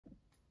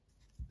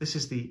This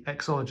is the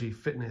Exology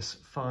Fitness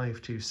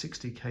 5 to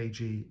 60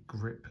 kg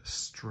grip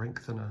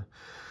strengthener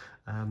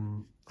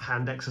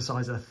hand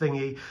exerciser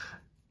thingy.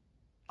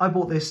 I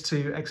bought this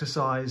to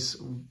exercise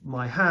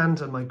my hand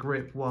and my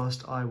grip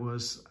whilst I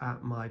was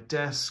at my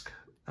desk,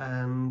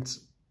 and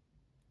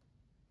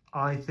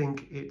I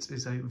think it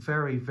is a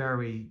very,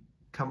 very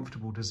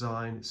comfortable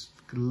design.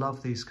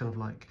 Love these kind of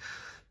like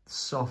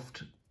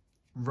soft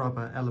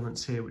rubber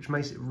elements here, which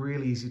makes it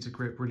really easy to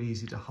grip, really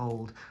easy to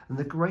hold. And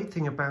the great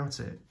thing about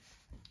it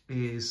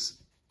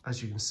is,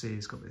 as you can see,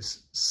 it's got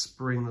this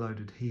spring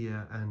loaded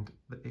here and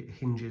it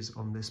hinges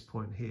on this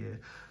point here,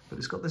 but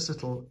it's got this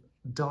little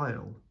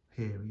dial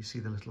here. You see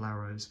the little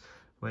arrows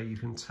where you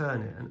can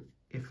turn it, and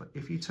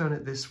if you turn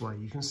it this way,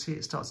 you can see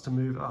it starts to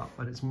move up,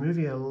 and it's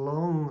moving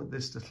along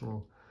this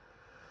little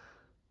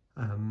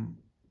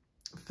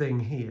thing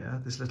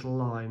here, this little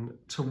line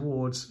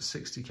towards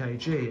 60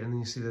 kg, and then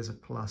you see there's a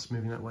plus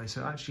moving that way.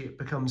 So actually it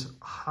becomes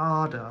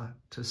harder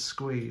to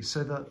squeeze,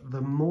 so that the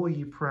more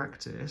you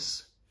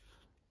practice,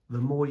 the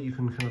more you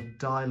can kind of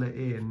dial it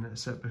in,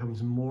 so it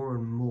becomes more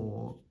and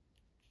more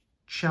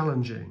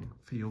challenging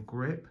for your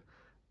grip.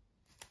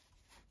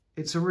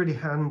 It's a really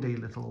handy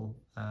little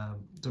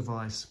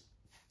device.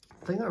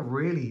 The thing I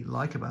really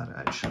like about it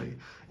actually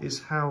is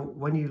how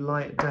when you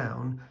lie it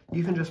down,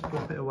 you can just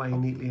pop it away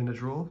neatly in a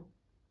drawer,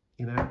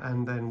 you know,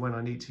 and then when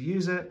I need to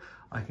use it,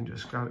 I can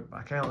just grab it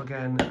back out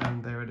again,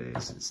 and there it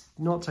is. It's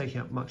not taking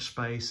up much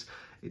space.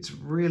 It's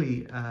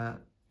really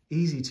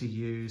easy to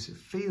use. It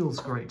feels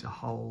great to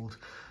hold.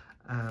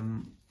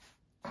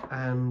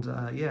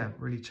 Yeah,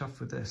 really chuffed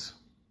with this.